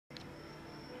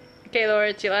Okay, Laura,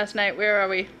 it's your last night. Where are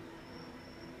we?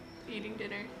 Eating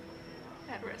dinner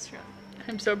at a restaurant.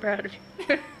 I'm so proud of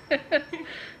you.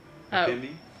 Akemi?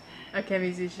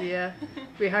 Akemi sushi, yeah.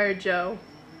 We hired Joe.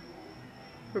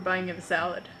 We're buying him a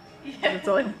salad. Yes. That's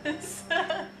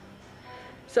all.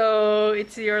 So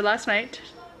it's your last night.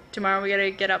 Tomorrow we gotta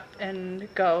get up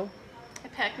and go. I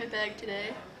packed my bag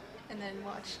today and then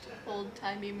watched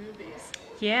old-timey movies.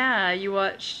 Yeah, you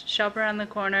watched Shop Around the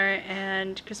Corner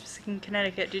and Christmas in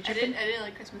Connecticut. Did you? I didn't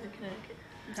like Christmas in Connecticut.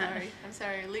 I'm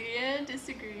sorry. Leanne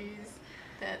disagrees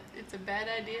that it's a bad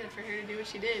idea for her to do what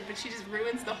she did, but she just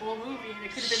ruins the whole movie and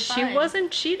it could have been fine. She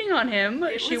wasn't cheating on him.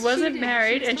 She wasn't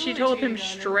married, and she told him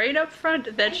straight up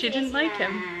front that she didn't like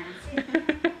him.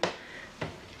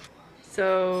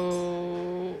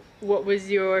 So, what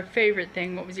was your favorite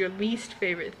thing? What was your least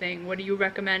favorite thing? What do you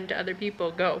recommend to other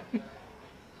people? Go.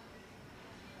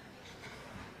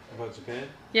 About Japan?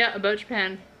 Yeah, about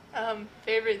Japan.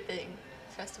 Favorite thing?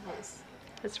 Festivals.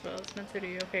 Festivals,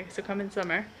 Matsuri. Okay, so come in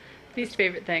summer. Least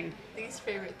favorite thing? Least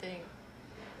favorite thing?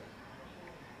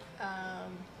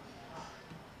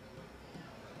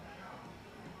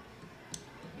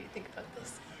 You think about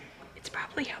this. It's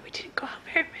probably how we didn't go out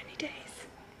very many days.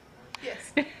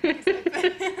 Yes,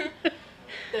 exactly.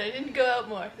 That I didn't go out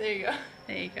more. There you go.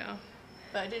 There you go.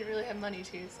 But I didn't really have money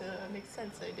to, so it makes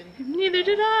sense I didn't. Neither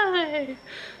did I.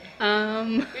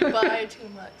 We buy too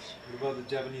much. What about the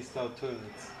Japanese style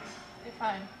toilets? They're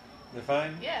fine. They're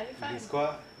fine? Yeah, they're fine. You can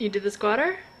squat? You did the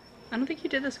squatter? I don't think you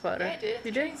did the squatter. Yeah, I did.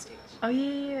 You Train did? stage. Oh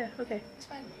yeah. Okay. It's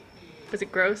fine. Was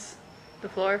it gross? The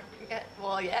floor?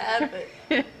 Well, yeah,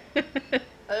 but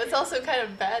it's also kind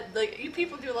of bad. Like, you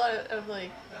people do a lot of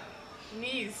like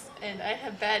knees, and I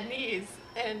have bad knees,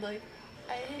 and like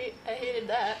I hated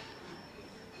that.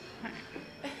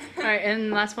 Alright,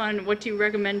 and last one, what do you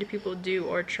recommend to people do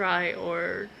or try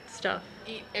or stuff?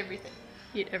 Eat everything.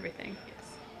 Eat everything.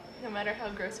 Yes. No matter how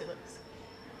gross it looks.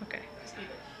 Okay. Just eat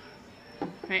it.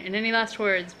 Alright, and any last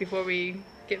words before we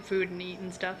get food and eat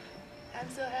and stuff? I'm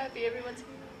so happy everyone's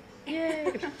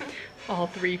here. Yay! All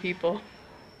 3 people.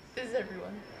 This is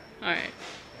everyone. Alright.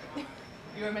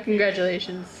 You are my favorite.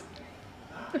 Congratulations.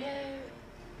 Yay.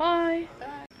 Bye!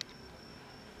 Bye.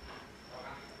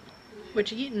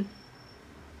 What you eating?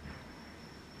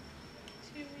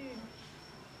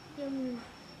 Yummy.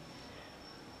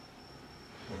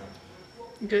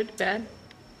 Good? Bad?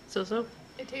 So-so?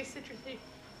 It tastes citrusy,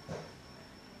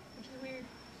 which is weird.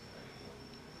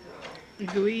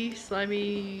 Gooey,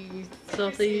 slimy,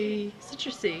 salty,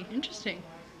 citrusy. Interesting.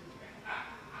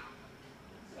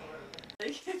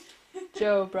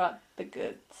 Joe brought the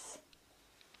goods.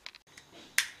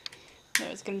 I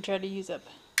was gonna try to use up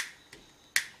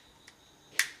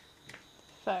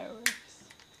fireworks.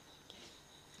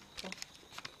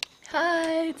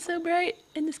 Hi, it's so bright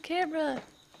in this camera.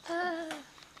 Ah.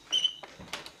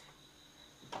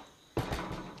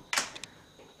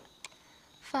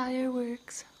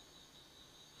 Fireworks.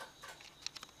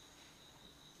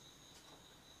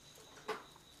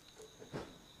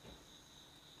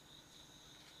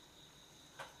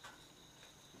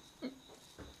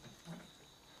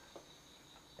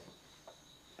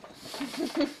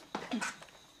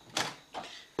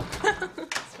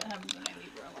 That's what happens when I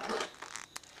leave her alone.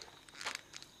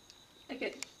 I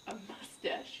get a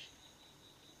mustache.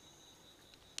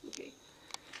 Okay.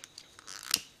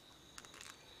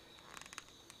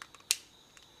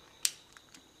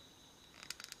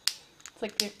 It's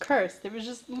like the curse. It was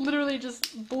just literally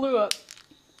just blew up.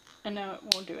 And now it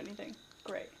won't do anything.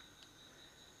 Great.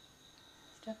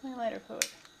 It's definitely a lighter fluid.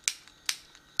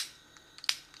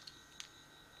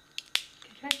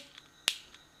 Okay, try.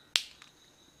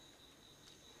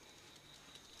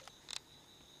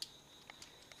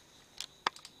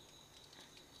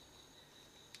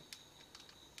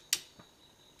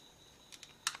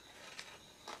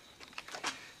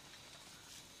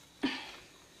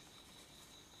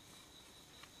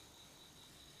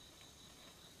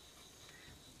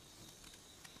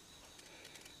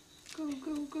 Go,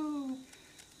 go, go.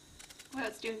 Wow,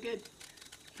 it's doing good.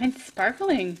 Mine's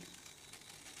sparkling.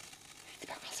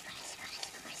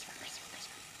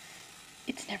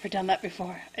 It's never done that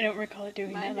before. I don't recall it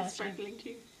doing Mine that is last time. sparkling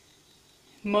too.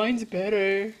 Mine's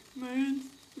better.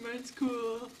 Mine's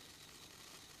cool.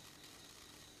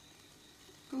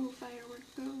 Go, firework,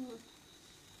 go.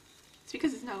 It's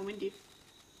because it's not windy.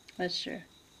 That's true.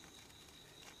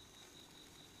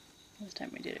 Last time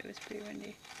we did it was pretty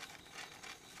windy.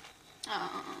 Aww.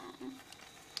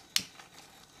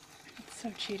 It's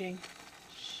so cheating.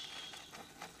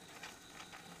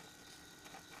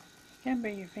 You can't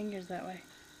bring your fingers that way.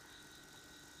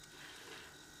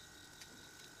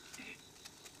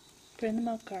 Put it in the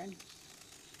milk carton.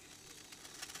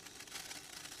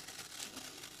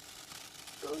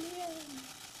 Go in.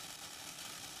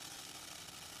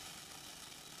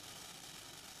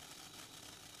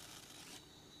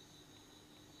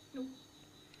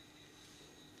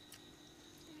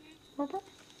 Nope.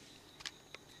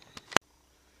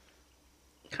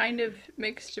 Kind of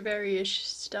mixed berry-ish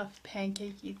stuffed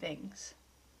pancakey things.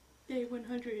 Day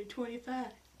 125.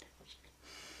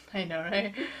 I know,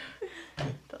 right?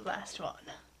 The last one.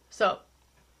 So,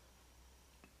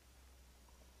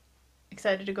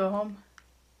 excited to go home?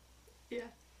 Yeah.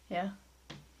 Yeah?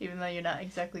 Even though you're not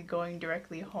exactly going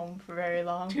directly home for very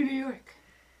long? To New York.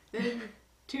 Then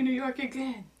to New York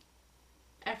again.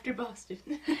 After Boston.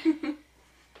 I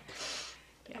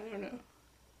don't know.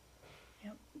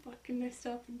 Yep. What can I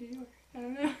stop in New York? I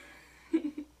don't know.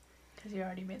 Because you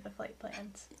already made the flight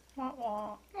plans. Wah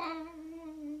wah.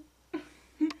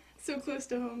 So close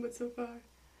to home, but so far.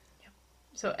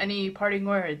 So, any parting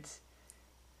words?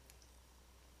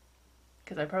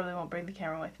 Because I probably won't bring the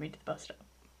camera with me to the bus stop.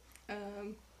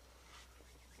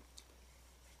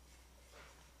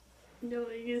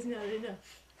 Knowing is not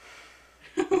enough.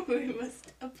 We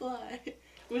must apply.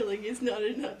 Willing is not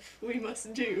enough. We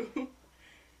must do.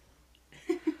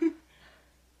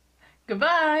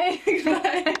 Goodbye!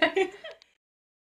 Goodbye.